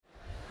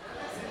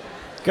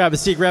Grab a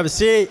seat, grab a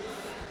seat.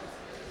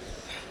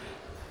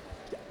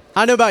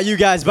 I don't know about you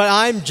guys, but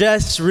I'm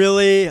just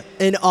really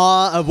in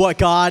awe of what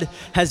God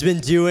has been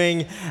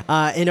doing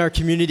in our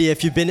community.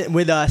 If you've been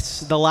with us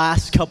the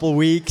last couple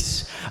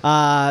weeks,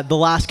 at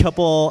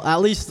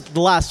least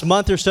the last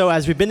month or so,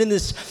 as we've been in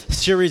this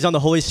series on the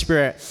Holy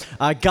Spirit,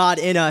 God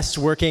in us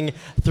working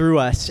through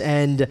us.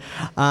 And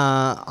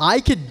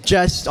I could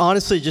just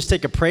honestly just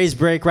take a praise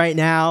break right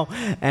now,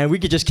 and we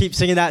could just keep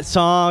singing that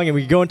song, and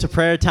we could go into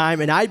prayer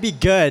time, and I'd be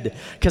good,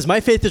 because my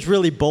faith is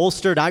really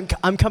bolstered.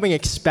 I'm coming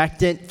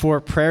expectant for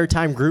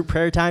group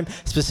prayer time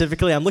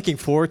specifically. I'm looking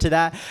forward to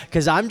that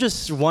because I'm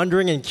just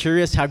wondering and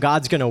curious how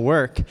God's going to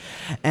work.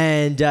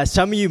 And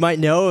some of you might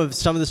know of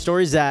some of the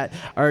stories that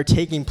are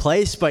taking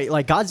place, but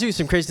like God's doing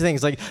some crazy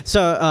things. Like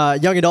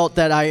young adult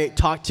that I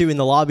talked to in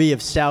the lobby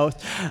of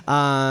South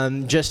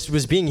just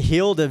was being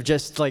healed of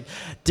just like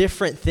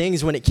different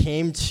things when it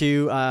came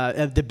to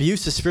the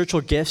abuse of spiritual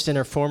gifts in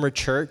her former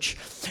church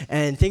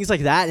and things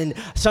like that. And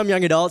some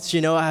young adults,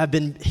 have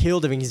been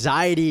healed of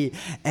anxiety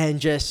and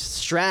just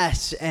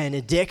stress and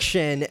addiction.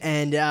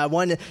 And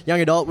one young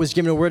adult was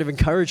given a word of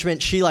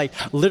encouragement. She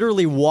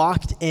literally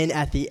walked in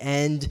at the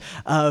end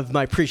of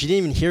my preach. She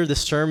didn't even hear the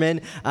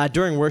sermon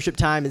during worship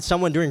time, and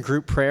someone during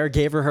group prayer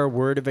gave her a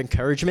word of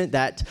encouragement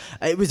that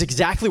it was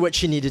exactly what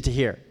she needed to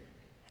hear.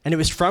 And it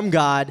was from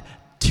God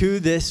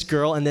to this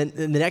girl, and then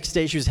the next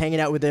day she was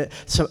hanging out with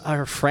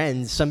her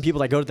friends, some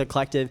people that go to the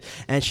collective,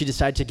 and she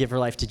decided to give her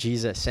life to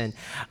Jesus. And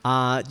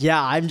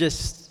I'm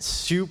just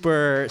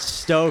super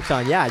stoked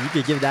on, you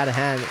could give that a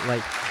hand,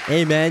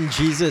 amen,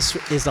 Jesus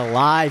is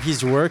alive,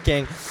 he's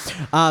working.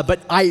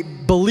 But I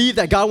believe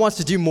that God wants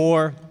to do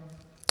more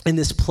in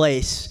this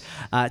place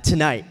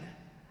tonight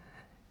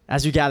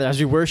as we gather, as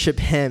we worship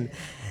him.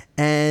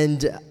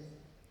 And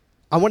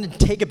I want to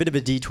take a bit of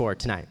a detour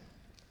tonight.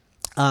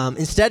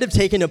 Instead of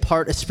taking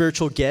apart a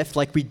spiritual gift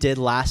like we did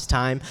last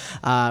time,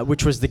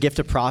 which was the gift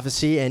of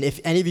prophecy, and if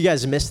any of you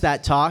guys missed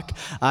that talk,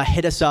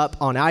 hit us up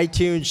on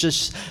iTunes,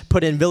 just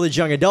put in Village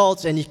Young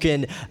Adults, and you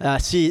can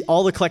see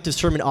all the collective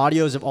sermon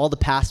audios of all the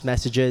past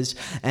messages,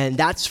 and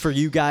that's for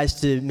you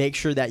guys to make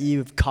sure that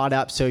you've caught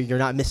up so you're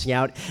not missing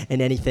out in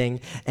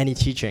any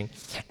teaching.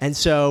 And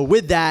so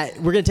with that,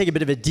 we're going to take a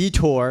bit of a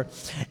detour,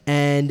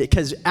 and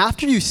because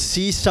after you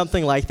see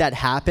something like that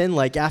happen,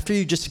 like after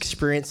you just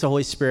experience the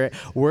Holy Spirit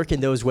work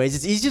in those ways,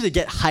 it's easy to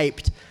get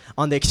hyped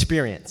on the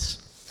experience.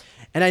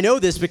 And I know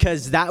this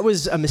because that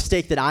was a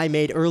mistake that I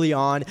made early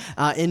on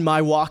in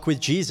my walk with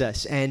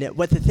Jesus. And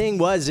what the thing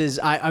was is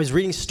I was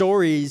reading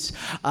stories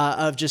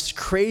of just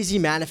crazy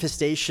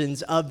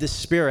manifestations of the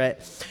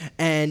Spirit.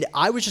 And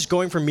I was just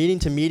going from meeting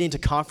to meeting to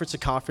conference,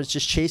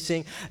 just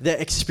chasing the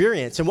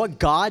experience. And what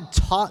God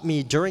taught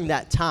me during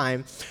that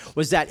time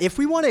was that if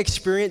we want to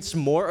experience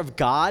more of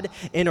God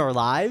in our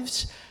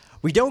lives,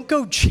 we don't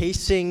go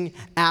chasing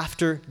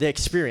after the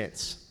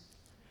experience.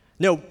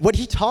 No, what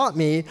he taught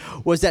me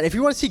was that if we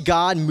want to see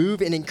God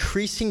move in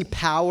increasing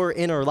power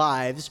in our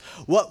lives,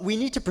 what we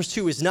need to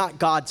pursue is not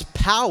God's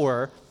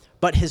power,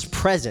 but his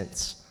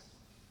presence.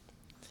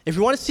 If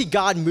we want to see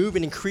God move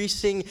in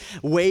increasing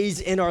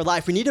ways in our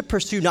life, we need to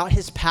pursue not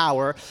his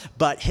power,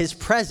 but his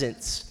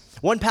presence.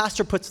 One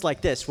pastor puts it like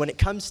this: when it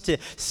comes to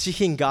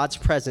seeking God's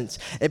presence,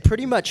 it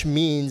pretty much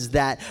means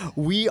that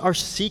we are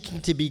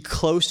seeking to be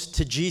close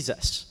to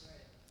Jesus.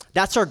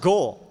 That's our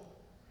goal.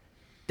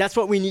 That's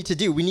what we need to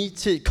do. We need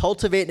to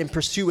cultivate and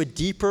pursue a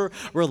deeper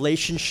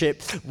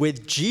relationship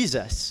with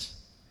Jesus.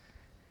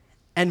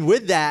 And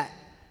with that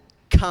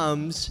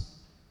comes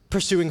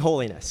pursuing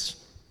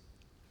holiness.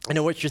 I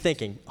know what you're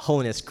thinking.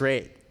 Holiness,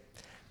 great.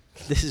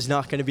 This is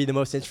not going to be the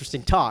most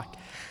interesting talk.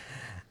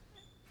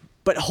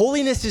 But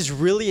holiness is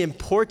really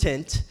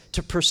important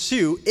to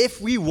pursue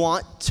if we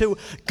want to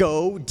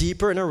go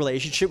deeper in a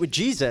relationship with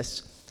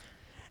Jesus.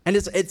 And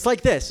it's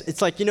like this.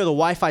 It's like, the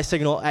Wi-Fi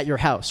signal at your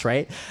house,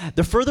 right?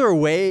 The further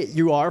away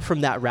you are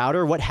from that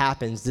router, what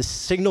happens? The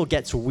signal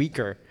gets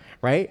weaker,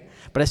 right?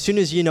 But as soon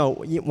as, you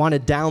want to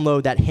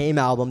download that Haim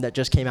album that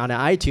just came out on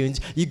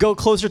iTunes, you go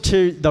closer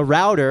to the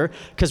router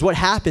because what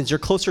happens? You're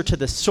closer to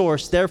the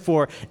source.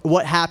 Therefore,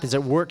 what happens?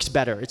 It works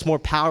better. It's more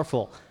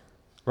powerful,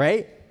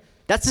 right?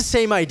 That's the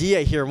same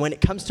idea here when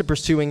it comes to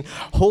pursuing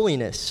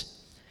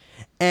holiness.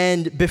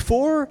 And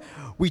before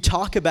we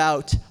talk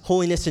about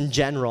holiness in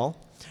general,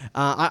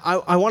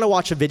 I want to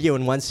watch a video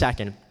in 1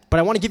 second,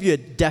 but I want to give you a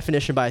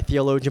definition by a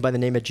theologian by the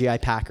name of G.I.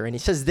 Packer, and he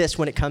says this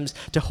when it comes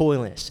to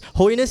holiness.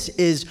 Holiness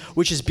is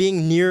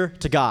being near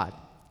to God.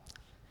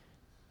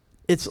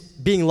 It's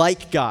being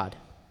like God.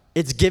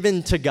 It's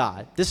given to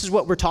God. This is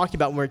what we're talking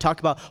about when we're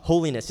talking about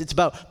holiness. It's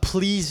about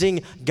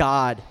pleasing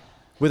God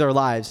with our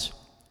lives.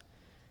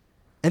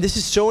 And this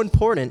is so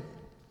important.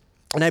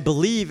 And I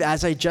believe,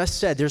 as I just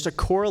said, there's a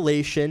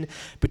correlation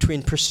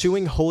between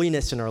pursuing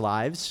holiness in our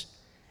lives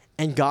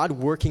and God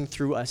working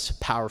through us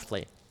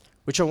powerfully,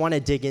 which I want to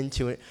dig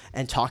into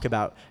and talk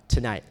about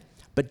tonight.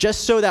 But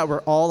just so that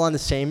we're all on the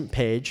same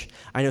page,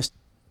 I know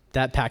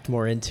that packed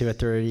more into a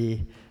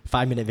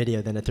 35-minute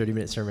video than a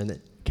 30-minute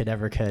sermon,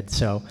 ever could.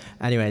 So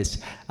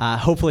anyways,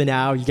 hopefully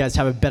now you guys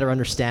have a better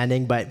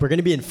understanding, but we're going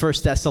to be in 1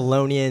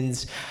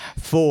 Thessalonians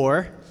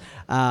 4,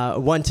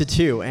 1 to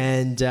 2.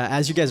 And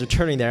as you guys are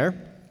turning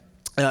there,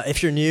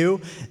 if you're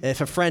new,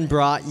 if a friend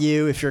brought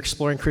you, if you're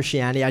exploring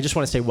Christianity, I just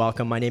want to say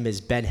welcome. My name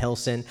is Ben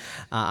Hilson.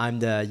 I'm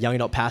the young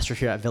adult pastor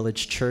here at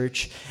Village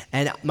Church.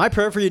 And my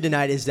prayer for you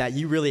tonight is that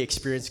you really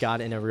experience God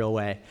in a real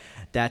way,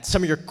 that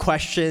some of your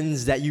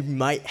questions that you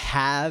might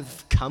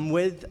have come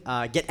with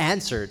get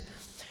answered.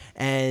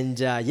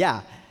 And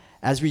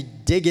as we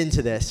dig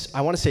into this,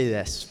 I want to say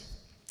this.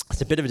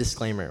 It's a bit of a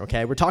disclaimer,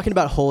 okay? We're talking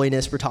about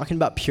holiness. We're talking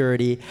about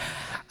purity.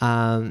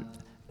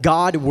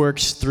 God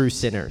works through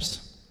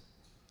sinners.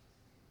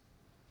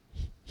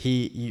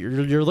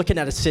 You're looking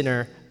at a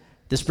sinner,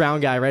 this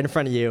brown guy right in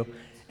front of you,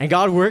 and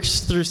God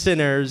works through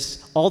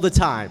sinners all the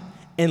time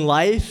in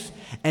life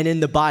and in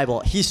the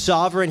Bible. He's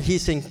sovereign.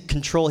 He's in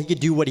control. He can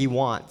do what he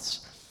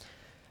wants.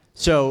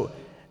 So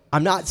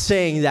I'm not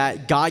saying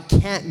that God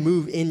can't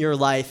move in your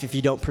life if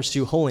you don't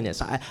pursue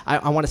holiness.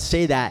 I want to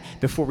say that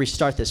before we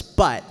start this.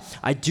 But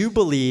I do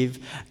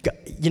believe,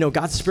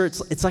 God's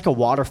Spirit, it's like a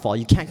waterfall.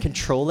 You can't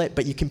control it,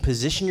 but you can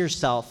position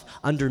yourself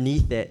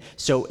underneath it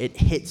so it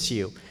hits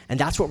you. And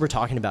that's what we're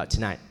talking about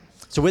tonight.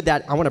 So with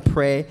that, I want to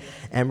pray,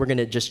 and we're going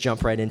to just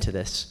jump right into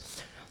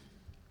this.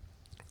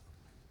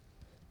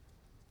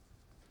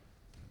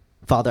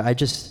 Father,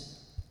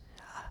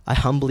 I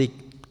humbly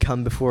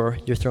come before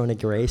your throne of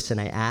grace,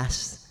 and I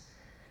ask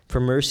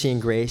for mercy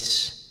and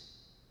grace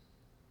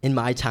in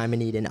my time of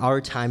need, in our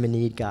time of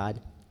need,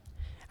 God.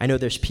 I know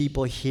there's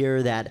people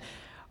here that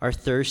are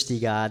thirsty,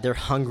 God. They're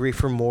hungry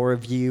for more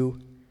of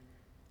you,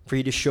 for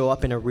you to show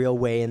up in a real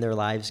way in their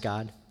lives,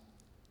 God.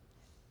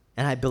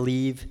 And I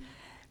believe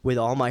with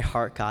all my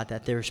heart, God,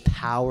 that there's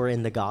power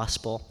in the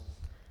gospel.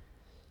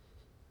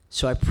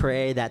 So I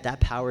pray that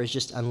that power is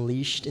just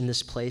unleashed in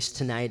this place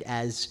tonight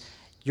as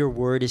your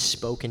word is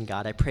spoken,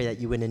 God. I pray that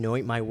you would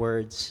anoint my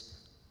words.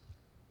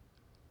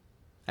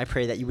 I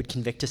pray that you would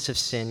convict us of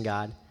sin,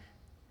 God.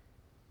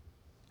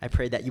 I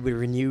pray that you would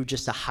renew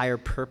just a higher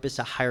purpose,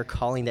 a higher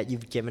calling that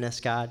you've given us,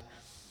 God.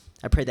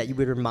 I pray that you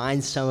would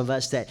remind some of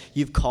us that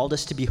you've called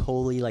us to be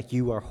holy like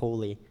you are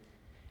holy,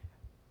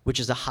 which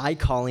is a high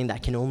calling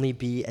that can only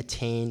be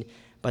attained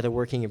by the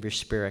working of your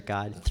Spirit,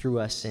 God, through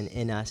us and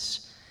in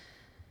us.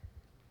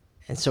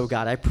 And so,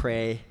 God, I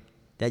pray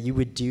that you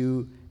would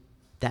do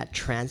that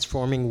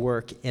transforming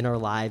work in our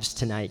lives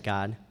tonight,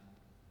 God.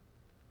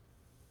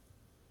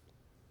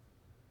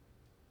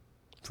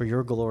 For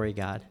your glory,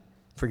 God,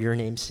 for your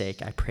name's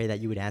sake, I pray that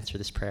you would answer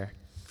this prayer.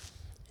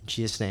 In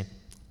Jesus' name,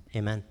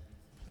 amen.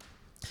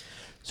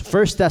 So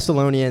 1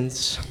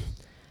 Thessalonians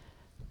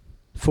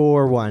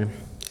 4:1.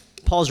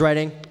 Paul's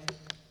writing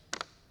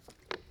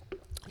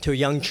to a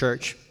young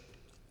church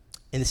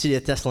in the city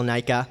of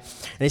Thessalonica,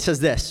 and he says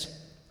this: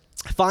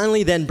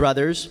 "Finally then,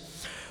 brothers,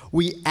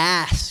 we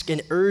ask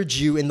and urge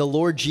you in the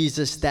Lord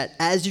Jesus that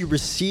as you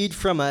received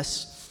from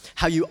us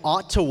how you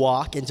ought to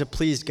walk and to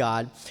please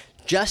God,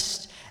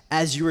 just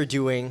as you are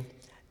doing,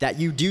 that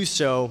you do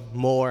so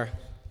more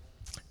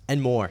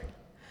and more."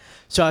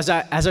 So as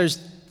I was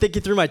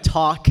thinking through my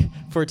talk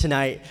for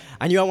tonight,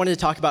 I knew I wanted to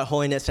talk about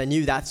holiness. I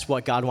knew that's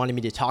what God wanted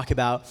me to talk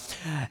about.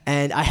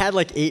 And I had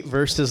like 8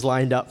 verses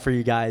lined up for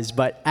you guys.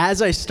 But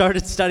as I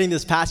started studying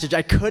this passage,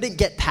 I couldn't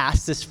get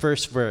past this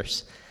first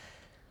verse.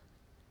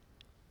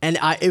 And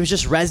it was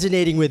just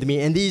resonating with me.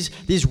 And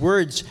these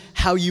words,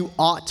 how you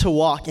ought to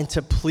walk and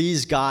to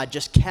please God,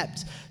 just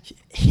kept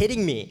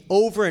hitting me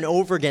over and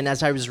over again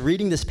as I was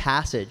reading this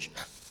passage.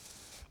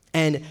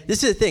 And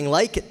this is the thing,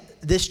 like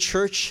this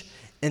church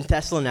in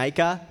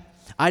Thessalonica,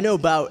 I know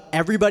about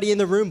everybody in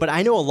the room, but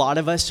I know a lot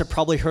of us have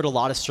probably heard a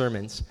lot of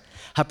sermons,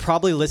 have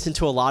probably listened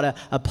to a lot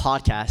of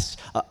podcasts.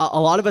 A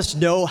lot of us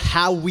know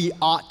how we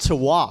ought to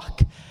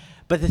walk.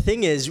 But the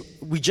thing is,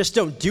 we just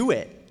don't do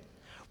it.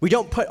 We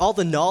don't put all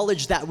the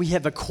knowledge that we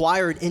have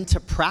acquired into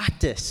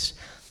practice.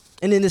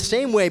 And in the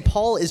same way,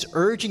 Paul is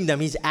urging them,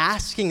 he's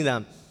asking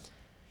them,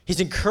 he's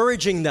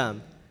encouraging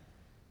them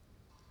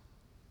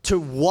to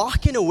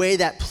walk in a way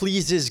that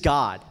pleases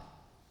God.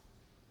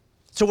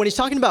 So when he's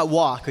talking about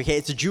walk, okay,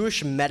 it's a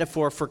Jewish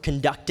metaphor for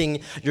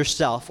conducting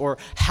yourself or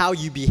how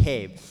you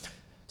behave.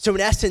 So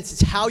in essence,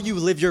 it's how you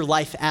live your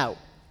life out.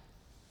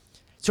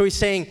 So he's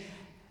saying,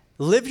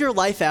 live your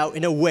life out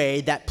in a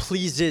way that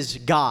pleases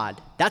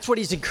God. That's what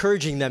he's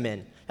encouraging them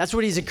in. That's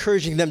what he's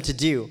encouraging them to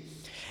do.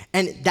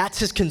 And that's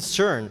his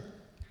concern.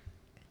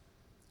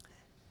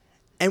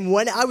 And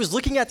when I was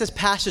looking at this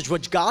passage,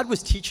 what God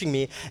was teaching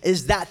me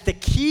is that the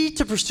key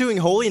to pursuing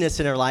holiness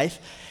in our life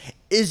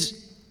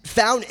is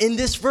found in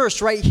this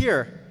verse right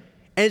here.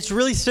 And it's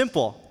really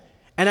simple.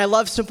 And I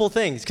love simple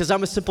things because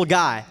I'm a simple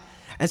guy.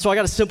 And so I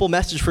got a simple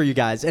message for you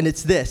guys, and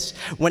it's this.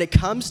 When it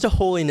comes to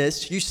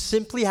holiness, you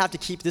simply have to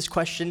keep this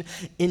question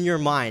in your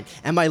mind.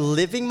 Am I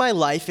living my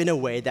life in a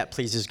way that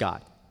pleases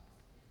God?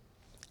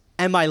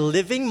 Am I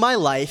living my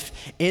life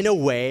in a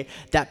way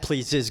that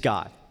pleases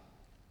God?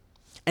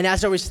 And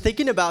as I was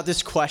thinking about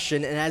this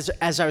question, and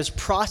as I was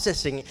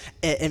processing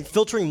and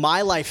filtering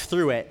my life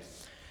through it,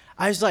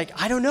 I was like,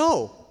 I don't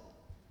know.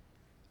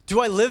 Do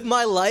I live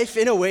my life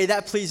in a way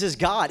that pleases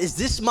God? Is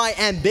this my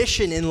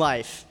ambition in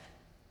life?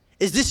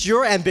 Is this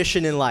your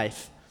ambition in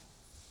life?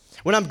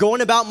 When I'm going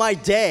about my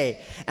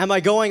day, am I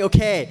going,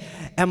 okay,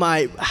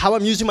 how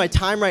I'm using my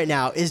time right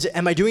now,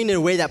 am I doing it in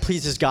a way that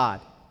pleases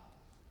God?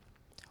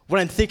 What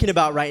I'm thinking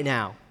about right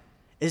now,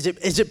 is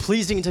it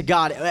pleasing to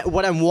God?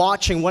 What I'm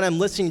watching, what I'm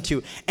listening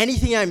to,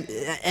 anything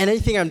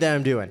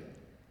I'm doing.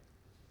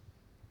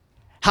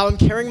 How I'm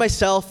carrying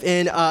myself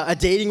in a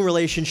dating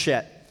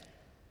relationship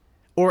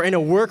or in a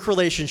work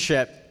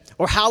relationship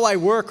or how I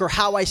work or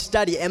how I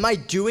study. Am I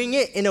doing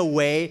it in a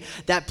way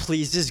that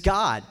pleases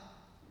God?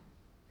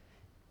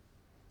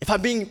 If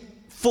I'm being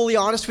fully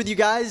honest with you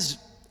guys,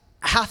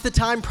 half the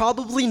time,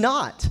 probably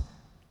not.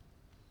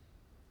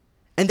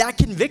 And that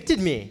convicted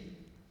me.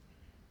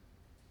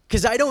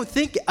 Because I don't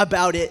think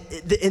about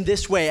it in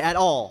this way at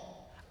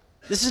all.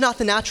 This is not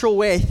the natural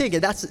way I think.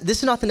 This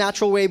is not the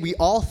natural way we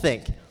all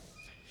think.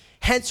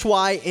 Hence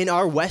why in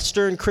our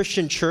Western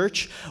Christian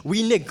church,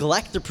 we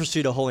neglect the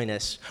pursuit of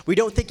holiness. We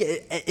don't think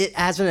it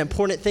as an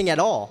important thing at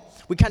all.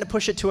 We kind of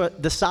push it to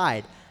the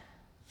side.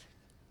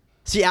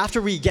 See,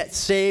 after we get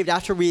saved,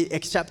 after we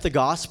accept the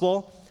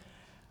gospel,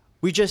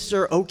 we just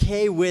are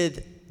okay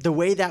with the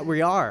way that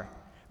we are.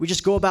 We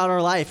just go about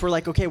our life. We're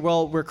like, okay,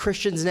 well, we're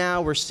Christians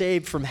now. We're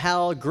saved from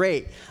hell.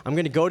 Great. I'm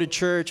going to go to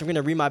church. I'm going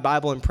to read my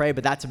Bible and pray,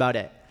 but that's about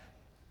it.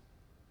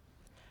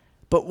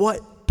 But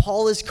what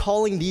Paul is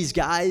calling these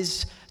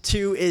guys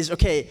to is,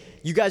 okay,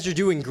 you guys are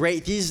doing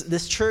great.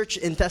 This church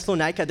in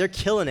Thessalonica, they're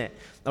killing it,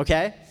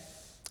 okay?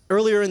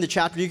 Earlier in the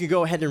chapter, you can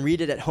go ahead and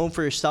read it at home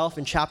for yourself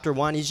in chapter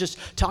 1. He's just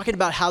talking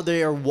about how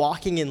they are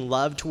walking in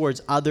love towards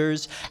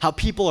others, how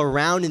people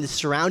around in the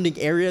surrounding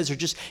areas are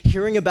just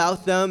hearing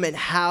about them and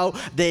how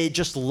they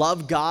just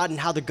love God and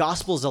how the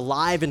gospel is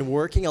alive and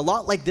working, a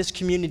lot like this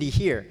community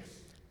here.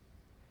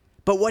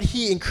 But what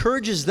he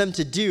encourages them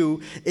to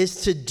do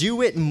is to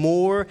do it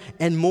more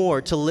and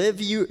more, to live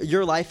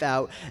your life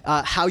out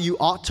how you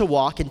ought to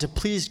walk and to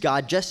please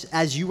God just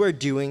as you are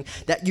doing,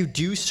 that you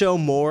do so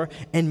more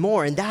and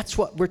more. And that's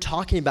what we're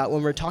talking about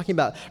when we're talking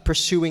about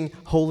pursuing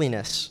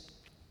holiness.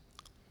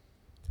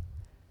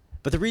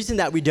 But the reason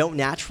that we don't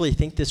naturally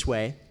think this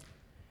way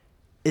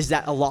is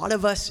that a lot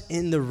of us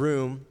in the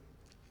room,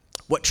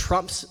 what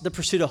trumps the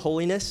pursuit of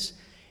holiness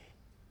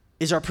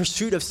is our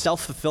pursuit of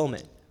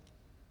self-fulfillment.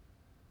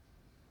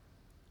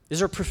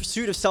 Is our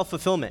pursuit of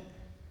self-fulfillment.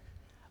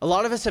 A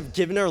lot of us have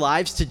given our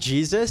lives to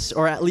Jesus,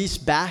 or at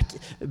least back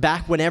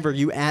whenever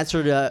you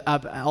answered an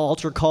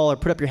altar call or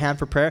put up your hand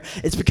for prayer.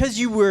 It's because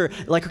you were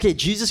like, okay,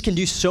 Jesus can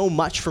do so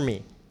much for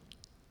me.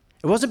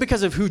 It wasn't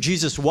because of who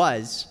Jesus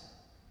was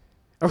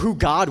or who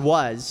God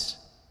was,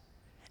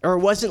 or it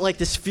wasn't like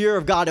this fear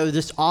of God or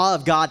this awe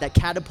of God that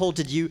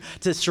catapulted you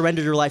to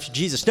surrender your life to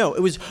Jesus. No,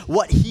 it was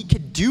what he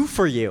could do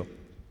for you.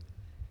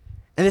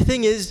 And the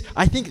thing is,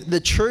 I think the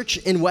church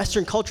in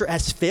Western culture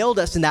has failed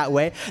us in that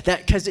way,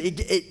 that because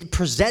it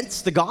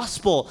presents the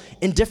gospel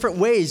in different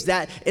ways,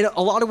 that in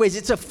a lot of ways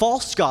it's a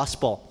false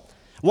gospel.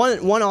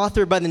 One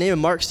author by the name of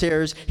Mark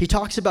Sayers, he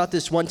talks about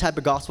this one type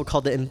of gospel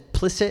called the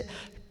implicit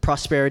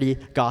prosperity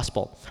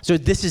gospel. So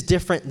this is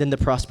different than the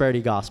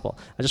prosperity gospel.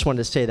 I just wanted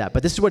to say that.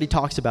 But this is what he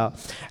talks about.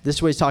 This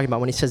is what he's talking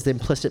about when he says the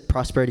implicit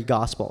prosperity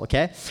gospel,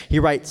 okay? He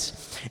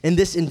writes, in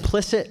this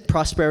implicit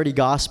prosperity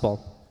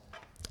gospel,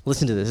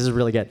 listen to this is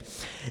really good.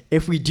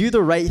 If we do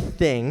the right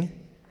thing,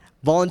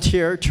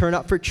 volunteer, turn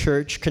up for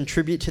church,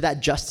 contribute to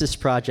that justice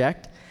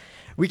project,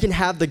 we can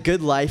have the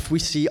good life we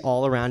see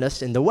all around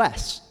us in the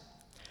West.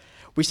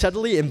 We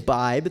subtly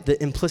imbibe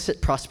the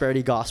implicit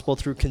prosperity gospel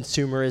through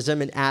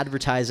consumerism and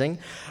advertising,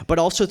 but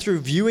also through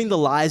viewing the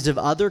lives of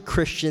other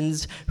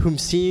Christians whom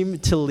seem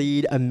to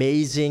lead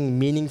amazing,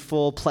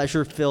 meaningful,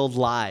 pleasure-filled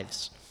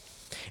lives.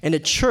 In a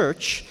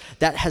church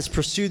that has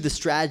pursued the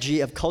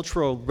strategy of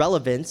cultural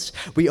relevance,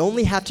 we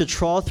only have to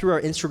trawl through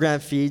our Instagram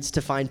feeds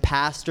to find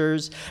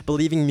pastors,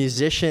 believing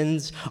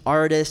musicians,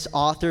 artists,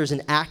 authors,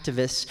 and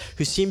activists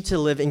who seem to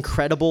live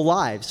incredible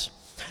lives.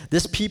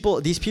 These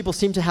people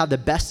seem to have the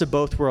best of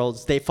both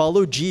worlds. They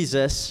follow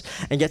Jesus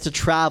and get to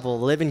travel,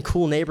 live in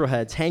cool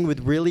neighborhoods, hang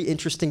with really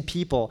interesting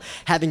people,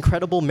 have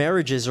incredible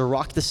marriages or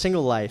rock the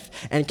single life,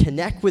 and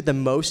connect with the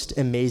most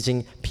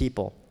amazing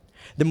people.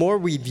 The more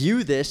we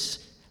view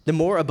this, the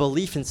more a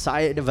belief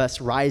inside of us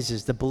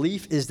rises. The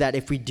belief is that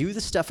if we do the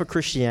stuff of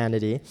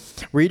Christianity,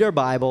 read our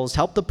Bibles,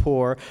 help the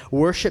poor,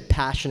 worship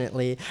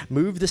passionately,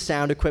 move the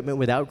sound equipment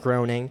without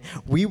groaning,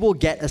 we will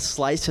get a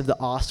slice of the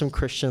awesome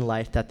Christian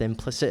life that the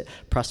implicit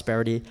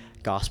prosperity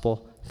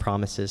gospel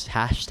promises.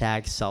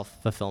 #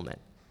 self-fulfillment.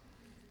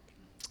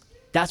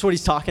 That's what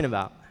he's talking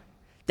about.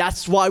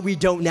 That's why we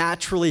don't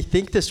naturally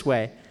think this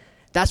way.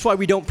 That's why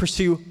we don't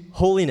pursue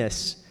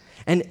holiness.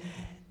 And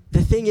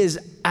the thing is,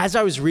 as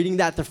I was reading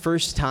that the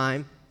first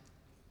time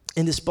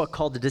in this book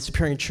called The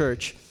Disappearing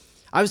Church,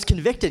 I was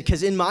convicted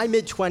because in my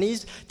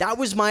mid-20s, that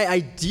was my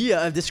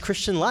idea of this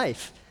Christian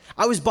life.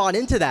 I was bought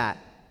into that.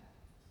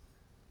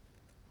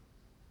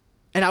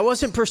 And I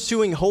wasn't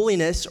pursuing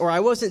holiness, or I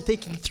wasn't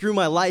thinking through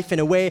my life in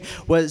a way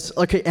was,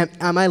 okay,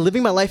 am I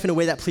living my life in a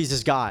way that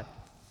pleases God?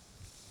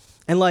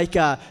 And like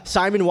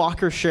Simon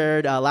Walker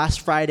shared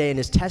last Friday in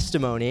his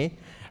testimony,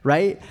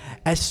 right?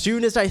 As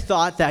soon as I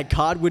thought that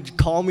God would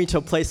call me to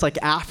a place like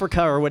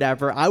Africa or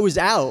whatever, I was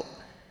out.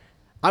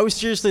 I was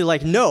seriously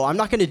like, no, I'm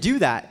not going to do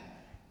that.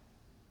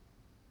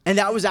 And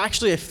that was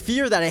actually a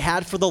fear that I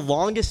had for the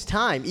longest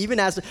time, even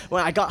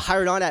when I got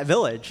hired on at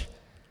Village.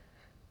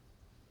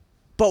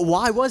 But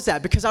why was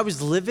that? Because I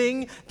was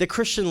living the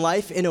Christian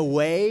life in a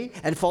way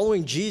and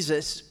following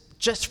Jesus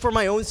just for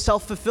my own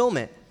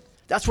self-fulfillment.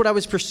 That's what I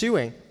was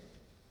pursuing.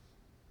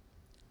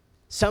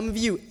 Some of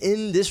you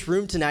in this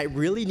room tonight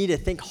really need to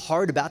think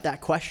hard about that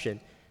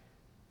question.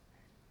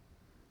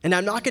 And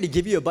I'm not going to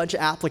give you a bunch of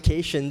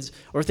applications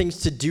or things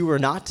to do or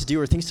not to do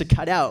or things to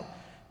cut out.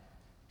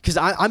 Because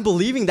I'm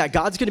believing that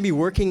God's going to be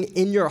working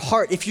in your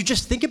heart if you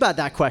just think about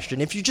that question,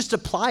 if you just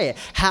apply it.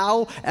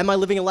 How am I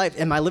living a life?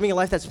 Am I living a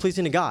life that's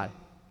pleasing to God?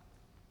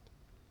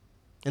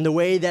 In the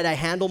way that I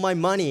handle my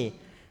money,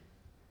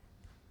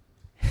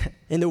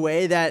 in the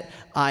way that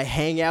I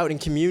hang out in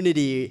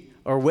community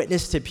or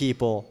witness to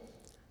people,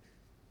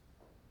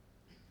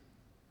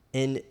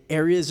 in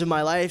areas of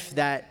my life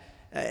that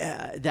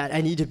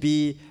I need to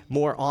be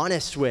more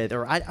honest with,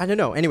 or I don't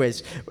know.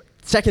 Anyways,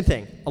 second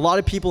thing, a lot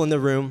of people in the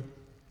room,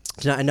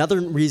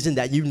 another reason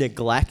that you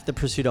neglect the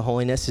pursuit of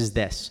holiness is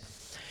this,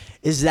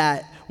 is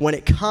that when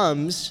it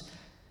comes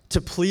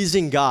to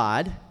pleasing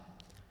God,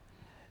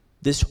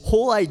 this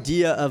whole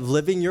idea of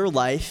living your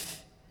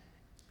life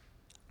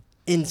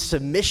in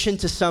submission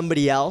to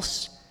somebody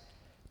else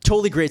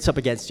totally grates up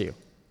against you.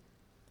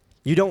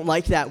 You don't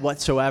like that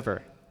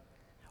whatsoever.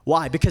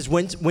 Why? Because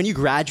when you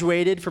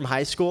graduated from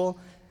high school,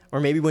 or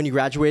maybe when you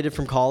graduated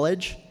from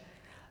college,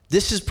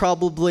 this is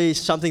probably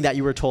something that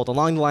you were told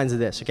along the lines of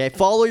this, okay?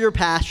 Follow your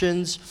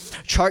passions,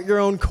 chart your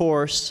own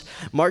course,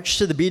 march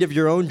to the beat of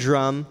your own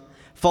drum,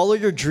 follow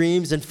your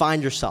dreams, and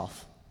find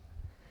yourself.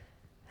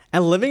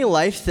 And living a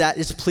life that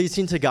is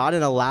pleasing to God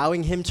and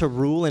allowing Him to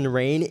rule and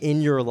reign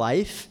in your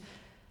life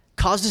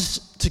causes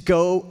to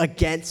go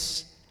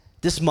against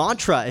this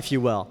mantra, if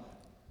you will.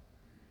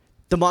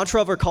 The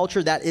mantra of our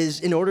culture that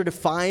is, in order to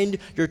find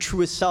your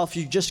truest self,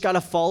 you just got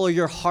to follow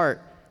your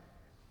heart,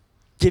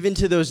 give in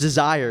to those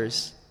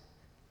desires.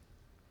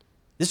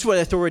 This is what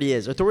authority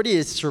is. Authority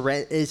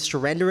is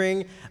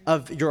surrendering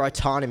of your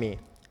autonomy,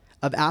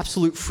 of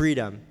absolute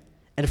freedom,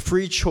 and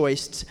free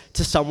choice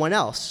to someone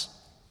else.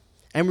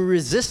 And we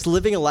resist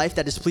living a life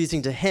that is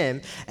pleasing to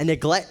Him and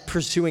neglect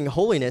pursuing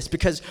holiness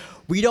because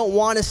we don't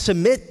want to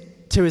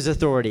submit to His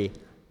authority.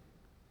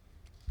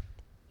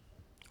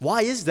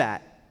 Why is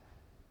that?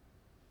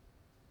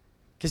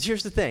 Because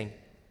here's the thing.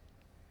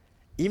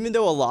 Even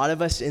though a lot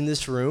of us in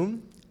this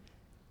room,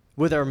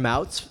 with our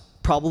mouths,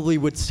 probably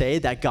would say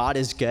that God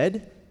is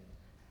good,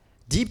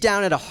 deep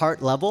down at a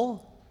heart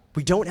level,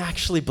 we don't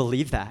actually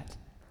believe that.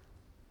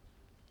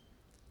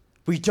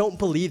 We don't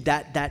believe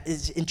that that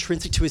is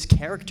intrinsic to His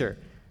character.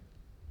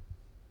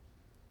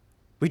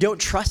 We don't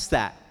trust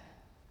that.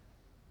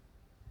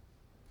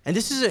 And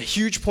this is a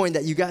huge point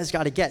that you guys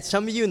got to get.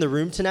 Some of you in the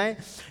room tonight,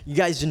 you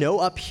guys know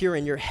up here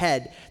in your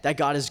head that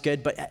God is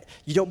good, but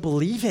you don't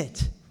believe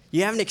it.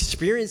 You haven't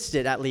experienced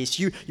it, at least.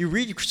 You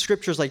read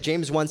scriptures like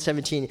James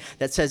 1:17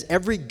 that says,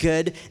 every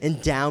good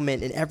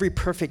endowment and every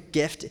perfect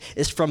gift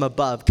is from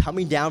above,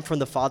 coming down from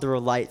the Father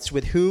of lights,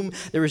 with whom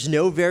there is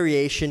no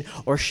variation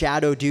or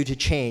shadow due to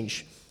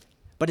change.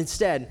 But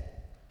instead,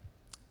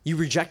 you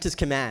reject His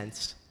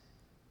commands.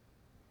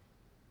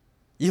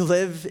 You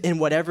live in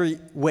whatever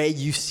way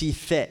you see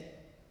fit.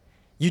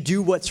 You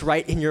do what's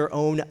right in your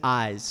own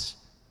eyes.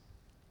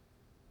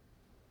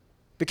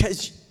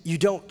 Because you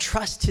don't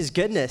trust His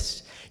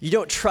goodness. You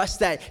don't trust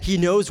that He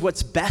knows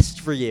what's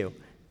best for you.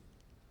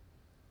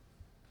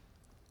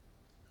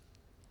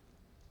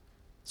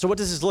 So what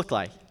does this look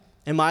like?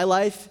 In my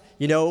life,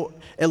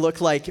 it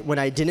looked like when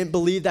I didn't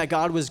believe that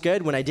God was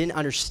good, when I didn't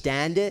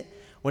understand it,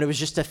 when it was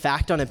just a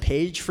fact on a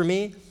page for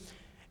me,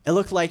 it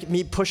looked like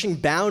me pushing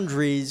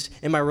boundaries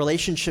in my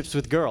relationships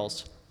with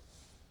girls.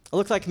 It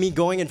looked like me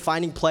going and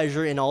finding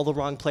pleasure in all the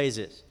wrong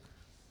places.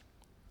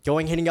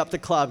 Hitting up the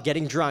club,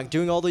 getting drunk,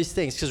 doing all these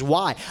things. Because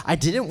why? I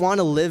didn't want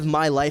to live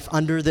my life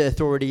under the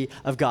authority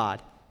of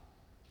God.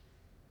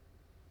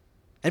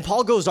 And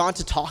Paul goes on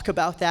to talk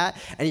about that,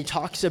 and he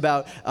talks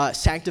about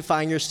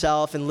sanctifying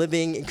yourself and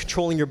living and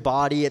controlling your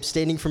body,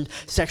 abstaining from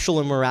sexual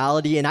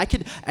immorality. And I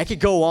could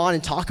go on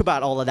and talk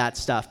about all of that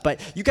stuff,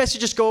 but you guys should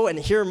just go and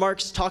hear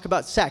Mark's talk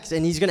about sex,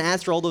 and he's going to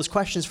answer all those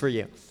questions for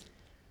you.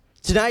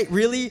 Tonight,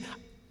 really,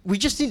 we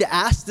just need to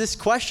ask this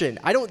question.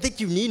 I don't think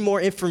you need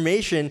more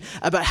information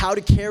about how to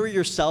carry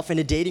yourself in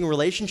a dating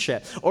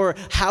relationship or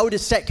how to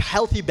set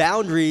healthy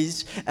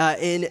boundaries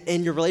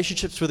in your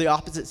relationships with the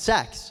opposite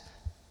sex.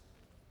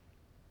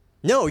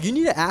 No, you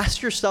need to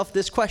ask yourself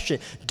this question.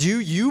 Do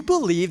you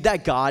believe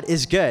that God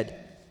is good?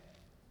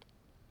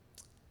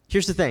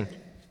 Here's the thing.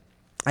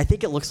 I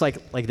think it looks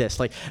like this.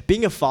 Like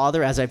being a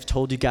father, as I've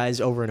told you guys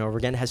over and over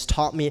again, has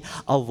taught me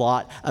a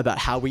lot about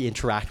how we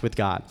interact with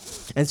God.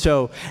 And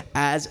so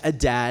as a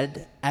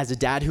dad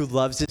who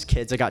loves his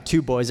kids, I got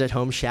 2 boys at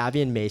home,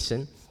 Shabby and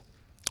Mason,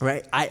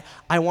 right?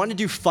 I want to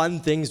do fun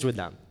things with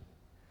them.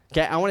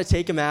 Okay, I want to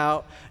take him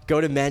out,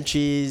 go to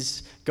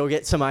Menchie's, go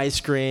get some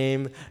ice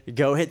cream,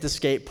 go hit the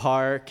skate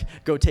park,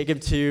 go take him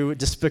to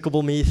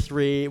Despicable Me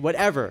 3,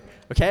 whatever,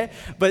 okay?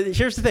 But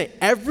here's the thing.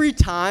 Every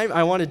time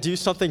I want to do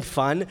something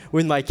fun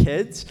with my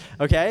kids,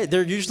 okay,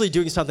 they're usually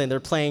doing something. They're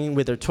playing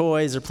with their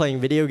toys, they're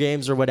playing video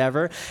games or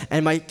whatever,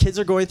 and my kids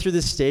are going through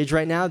this stage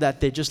right now that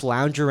they just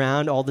lounge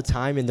around all the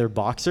time in their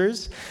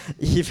boxers.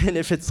 Even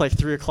if it's like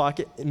 3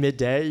 o'clock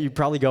midday, you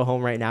probably go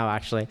home right now,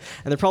 actually,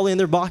 and they're probably in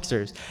their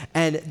boxers.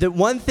 And the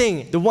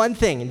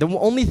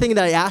only thing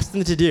that I ask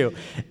them to do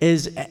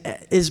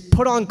is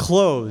put on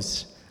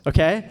clothes,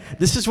 okay?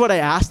 This is what I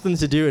asked them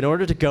to do in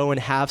order to go and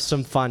have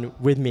some fun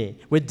with me,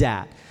 with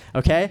Dad,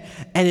 okay?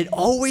 And it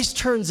always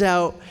turns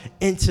out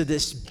into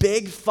this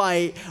big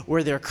fight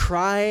where they're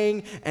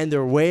crying and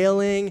they're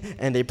wailing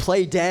and they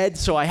play dead,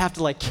 so I have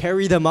to like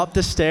carry them up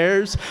the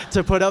stairs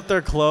to put up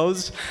their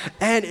clothes.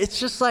 And it's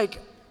just like,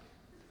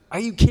 are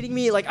you kidding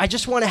me? Like, I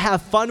just want to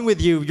have fun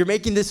with you. You're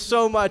making this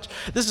so much.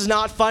 This is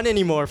not fun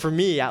anymore, for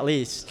me at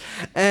least.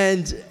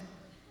 And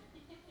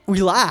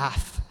we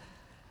laugh.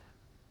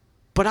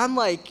 But I'm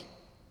like,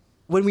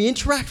 when we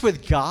interact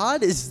with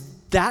God, is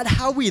that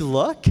how we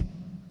look?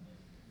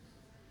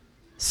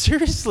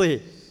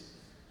 Seriously.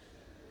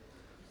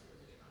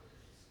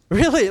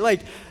 Really,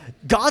 like,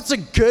 God's a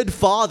good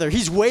father.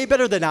 He's way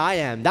better than I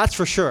am, that's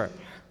for sure.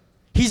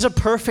 He's a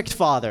perfect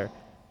father.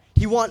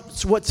 He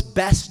wants what's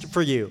best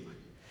for you.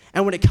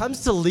 And when it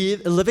comes to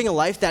living a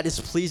life that is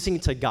pleasing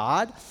to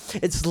God,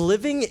 it's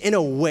living in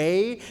a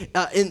way,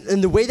 in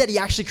the way that he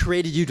actually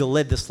created you to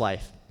live this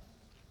life.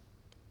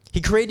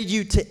 He created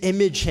you to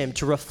image him,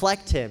 to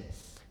reflect him.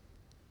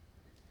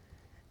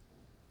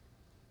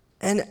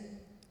 And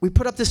we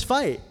put up this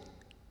fight.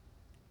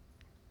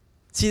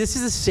 See, this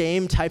is the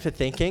same type of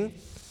thinking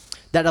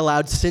that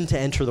allowed sin to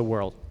enter the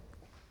world.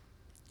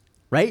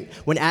 Right?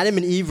 When Adam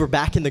and Eve were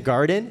back in the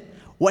garden,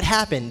 what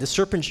happened? The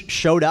serpent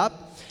showed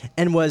up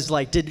and was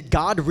like, did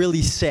God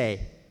really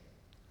say?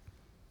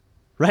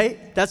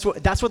 Right? That's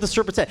what the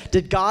serpent said.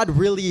 Did God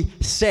really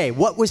say?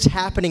 What was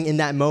happening in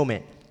that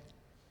moment?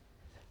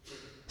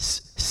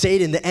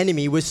 Satan, the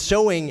enemy, was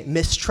sowing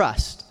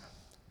mistrust.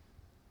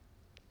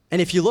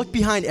 And if you look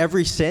behind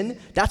every sin,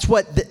 that's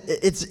what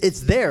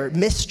it's there.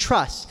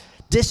 Mistrust,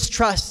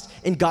 distrust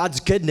in God's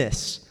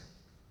goodness.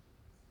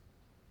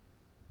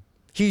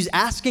 He's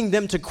asking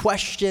them to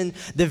question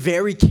the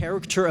very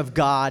character of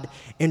God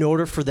in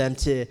order for them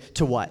to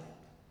what?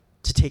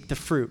 To take the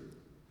fruit.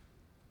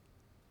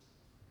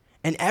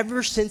 And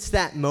ever since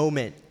that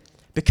moment,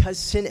 because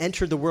sin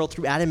entered the world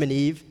through Adam and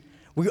Eve,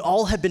 we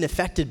all have been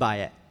affected by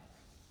it.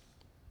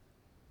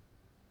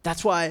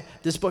 That's why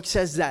this book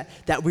says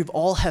that we've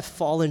all have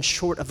fallen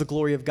short of the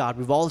glory of God.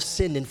 We've all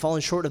sinned and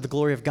fallen short of the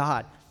glory of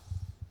God.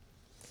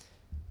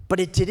 But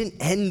it didn't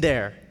end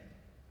there.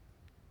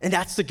 And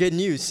that's the good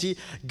news. See,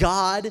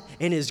 God,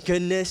 in his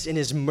goodness, in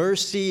his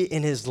mercy,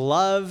 in his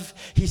love,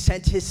 he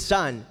sent his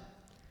son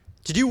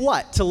to do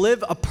what? To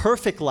live a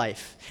perfect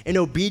life in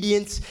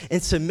obedience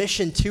and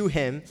submission to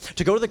him,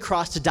 to go to the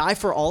cross, to die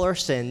for all our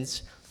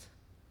sins,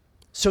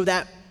 so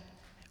that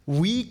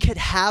we could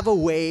have a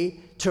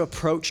way to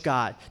approach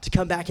God, to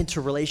come back into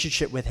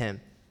relationship with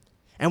him.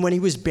 And when he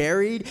was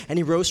buried and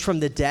he rose from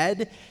the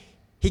dead,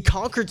 he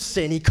conquered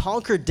sin, he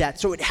conquered death,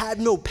 so it had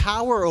no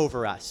power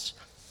over us.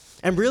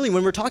 And really,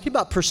 when we're talking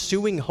about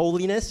pursuing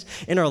holiness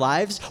in our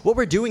lives, what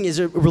we're doing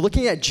is we're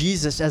looking at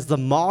Jesus as the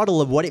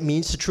model of what it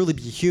means to truly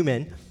be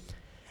human,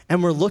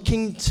 and we're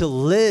looking to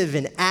live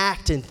and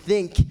act and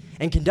think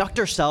and conduct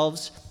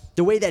ourselves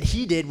the way that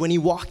he did when he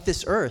walked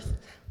this earth.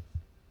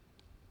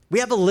 We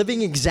have a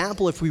living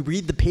example if we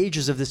read the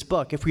pages of this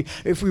book, if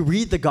we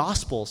read the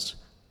Gospels.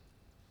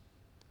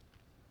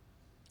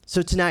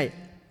 So tonight,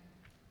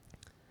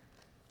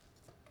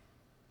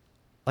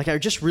 I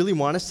just really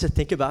want us to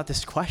think about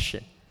this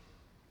question.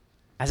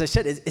 As I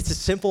said, it's a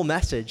simple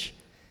message,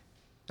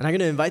 and I'm going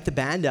to invite the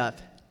band up.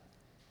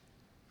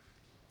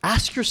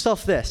 Ask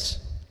yourself this.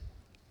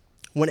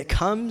 When it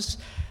comes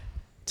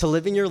to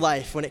living your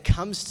life, when it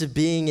comes to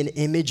being an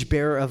image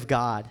bearer of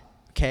God,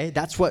 okay,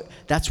 that's what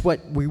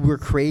we were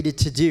created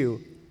to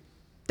do.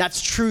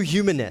 That's true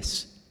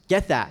humanness.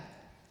 Get that?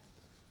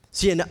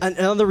 See,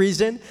 another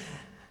reason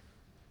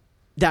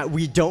that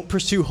we don't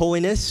pursue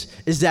holiness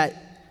is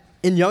that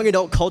in young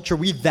adult culture,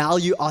 we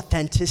value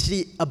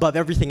authenticity above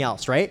everything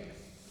else, right?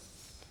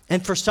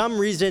 And for some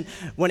reason,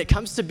 when it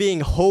comes to being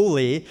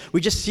holy,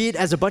 we just see it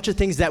as a bunch of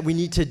things that we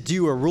need to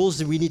do or rules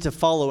that we need to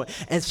follow.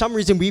 And some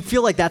reason we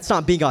feel like that's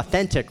not being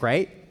authentic,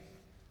 right?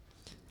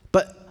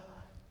 But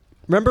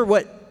remember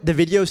what the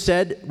video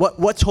said?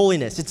 What's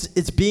holiness?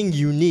 It's being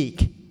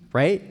unique,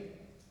 right?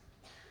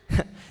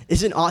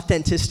 Isn't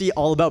authenticity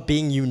all about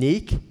being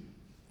unique?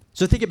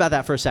 So think about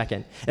that for a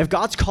second. If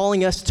God's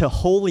calling us to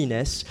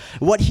holiness,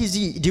 what is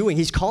he doing?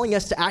 He's calling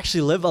us to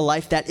actually live a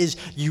life that is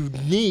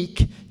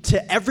unique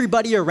to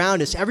everybody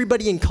around us,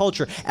 everybody in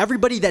culture,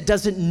 everybody that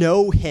doesn't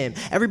know him,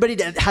 everybody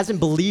that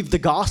hasn't believed the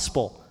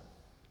gospel.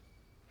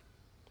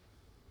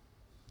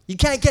 You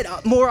can't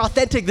get more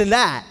authentic than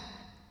that.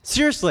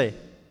 Seriously.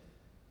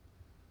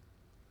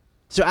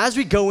 So as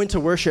we go into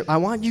worship, I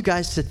want you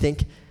guys to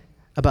think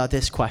about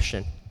this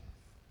question.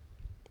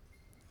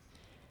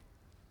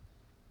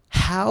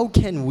 How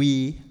can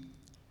we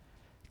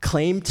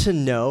claim to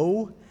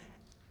know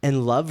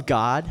and love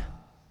God,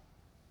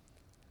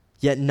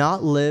 yet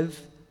not live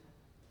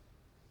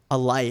a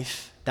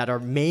life that our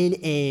main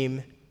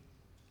aim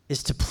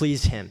is to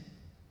please Him?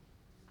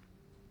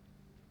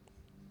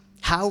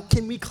 How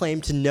can we claim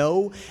to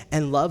know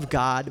and love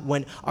God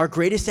when our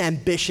greatest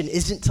ambition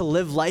isn't to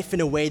live life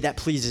in a way that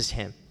pleases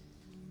Him?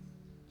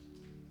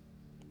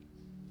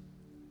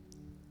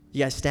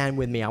 You guys stand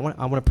with me. I want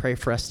to pray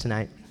for us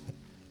tonight.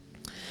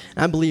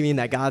 I'm believing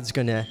that God's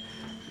going to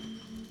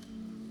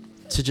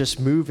just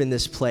move in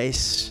this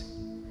place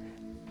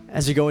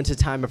as we go into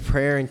time of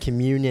prayer and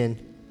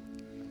communion.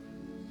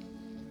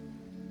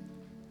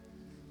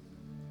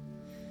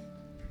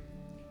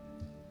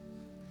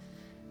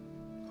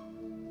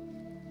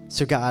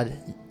 So God,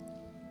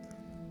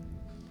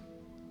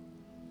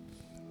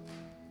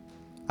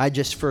 I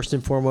just first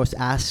and foremost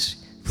ask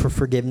for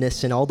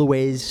forgiveness in all the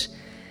ways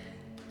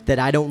that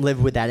I don't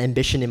live with that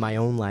ambition in my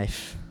own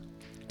life,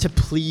 to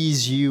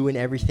please you in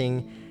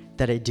everything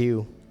that I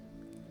do,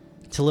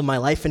 to live my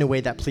life in a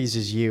way that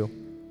pleases you.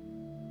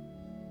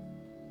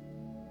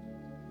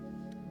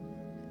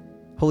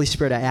 Holy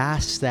Spirit, I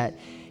ask that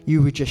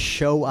you would just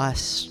show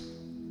us,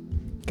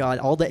 God,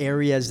 all the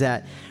areas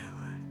that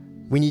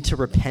we need to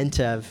repent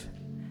of,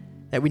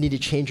 that we need to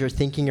change our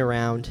thinking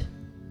around,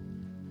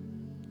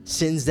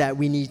 sins that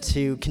we need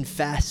to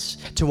confess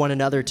to one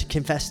another, to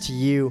confess to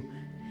you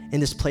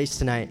in this place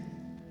tonight,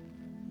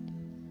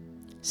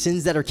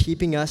 sins that are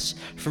keeping us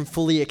from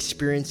fully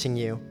experiencing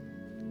you,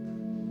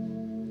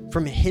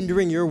 from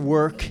hindering your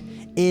work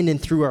in and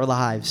through our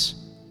lives.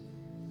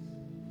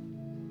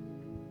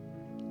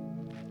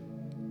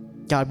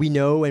 God, we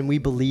know and we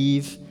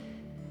believe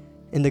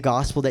in the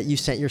gospel that you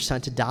sent your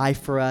Son to die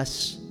for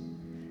us,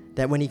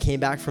 that when he came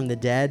back from the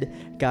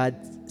dead, God,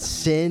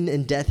 sin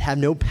and death have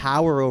no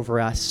power over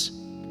us.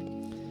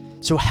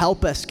 So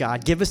help us,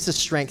 God. Give us the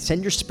strength.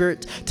 Send your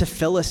Spirit to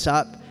fill us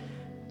up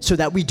so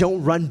that we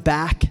don't run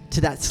back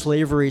to that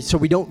slavery, so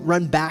we don't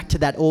run back to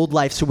that old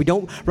life, so we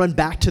don't run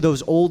back to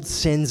those old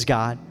sins,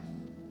 God.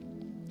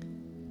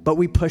 But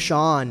we push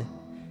on,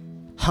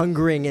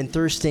 hungering and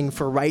thirsting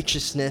for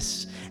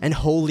righteousness and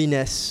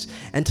holiness,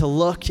 and to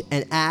look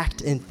and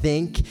act and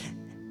think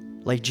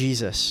like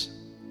Jesus.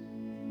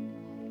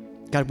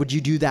 God, would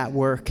you do that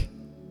work?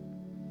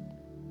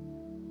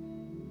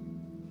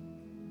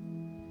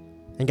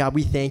 And God,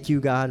 we thank you,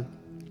 God,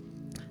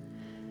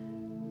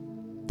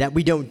 that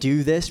we don't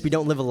do this. We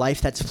don't live a life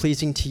that's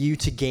pleasing to you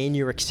to gain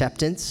your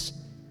acceptance,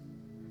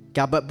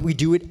 God, but we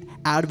do it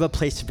out of a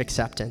place of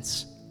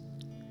acceptance.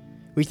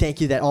 We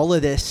thank you that all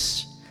of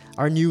this,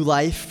 our new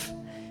life,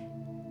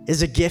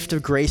 is a gift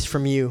of grace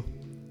from you.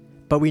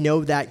 But we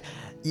know that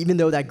even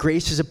though that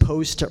grace is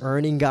opposed to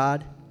earning,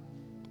 God,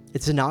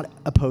 it's not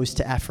opposed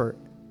to effort.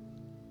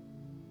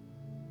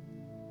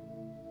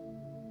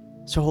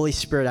 So Holy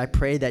Spirit, I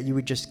pray that you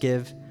would just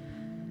give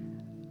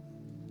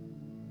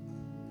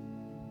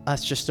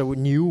us just a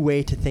new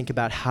way to think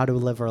about how to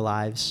live our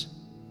lives.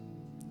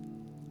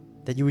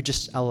 That you would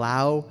just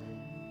allow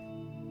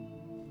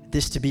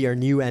this to be our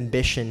new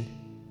ambition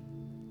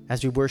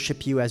as we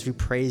worship you, as we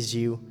praise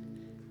you,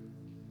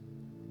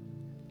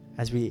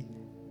 as we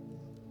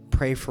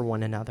pray for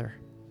one another.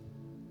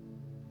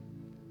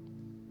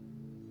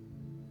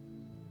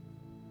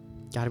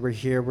 God, we're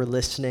here, we're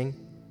listening.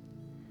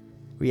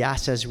 We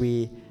ask as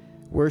we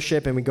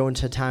worship and we go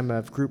into a time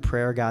of group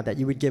prayer, God, that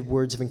you would give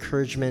words of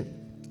encouragement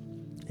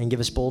and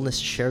give us boldness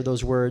to share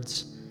those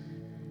words,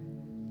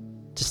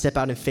 to step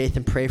out in faith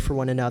and pray for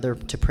one another,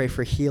 to pray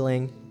for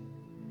healing,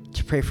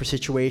 to pray for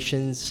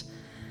situations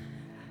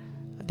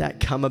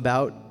that come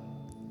about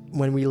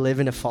when we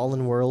live in a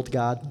fallen world,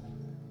 God.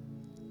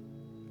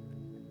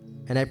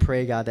 And I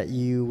pray, God, that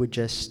you would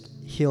just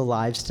heal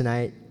lives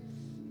tonight,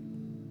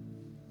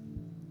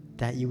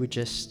 that you would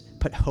just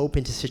put hope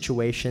into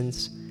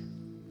situations,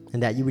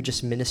 and that you would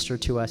just minister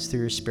to us through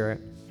your Spirit.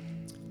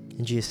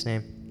 In Jesus'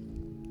 name.